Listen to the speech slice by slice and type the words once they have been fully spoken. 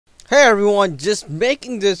Hey everyone, just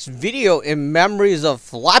making this video in memories of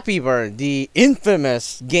Flappy Bird, the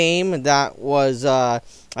infamous game that was, I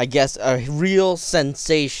guess, a real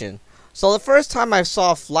sensation. So the first time I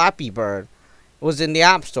saw Flappy Bird was in the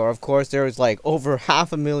App Store. Of course, there was like over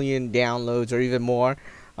 500,000 downloads or even more.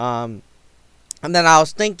 And then I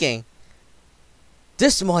was thinking,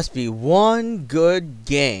 this must be one good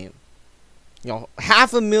game.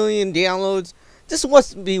 500,000 downloads. This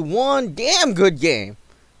must be one damn good game.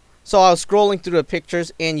 So I was scrolling through the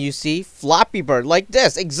pictures and you see Flappy Bird like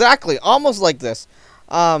this, exactly, almost like this.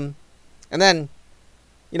 And then,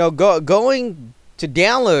 going to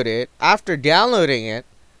download it. After downloading it,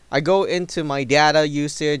 I go into my data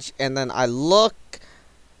usage and then I look.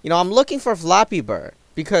 I'm looking for Flappy Bird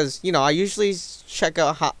because I usually check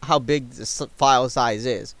out how big the file size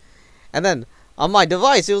is. And then on my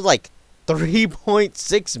device it was like 3.6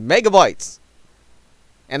 megabytes.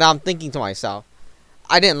 And I'm thinking to myself,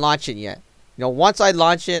 I didn't launch it yet. Once I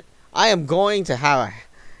launch it, I am going to have a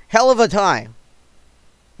hell of a time.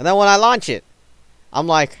 And then when I launch it, I'm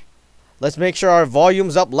like, let's make sure our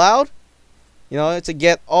volume's up loud, to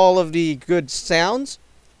get all of the good sounds.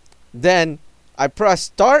 Then I press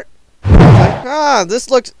start. Like, this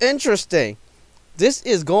looks interesting. This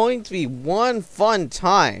is going to be one fun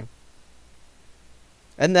time.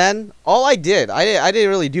 And then all I didn't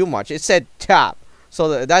really do much. It said tap.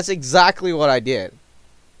 So that's exactly what I did.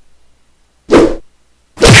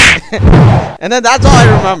 And then that's all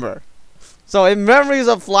I remember. So in memories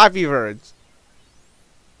of Flappy Birds.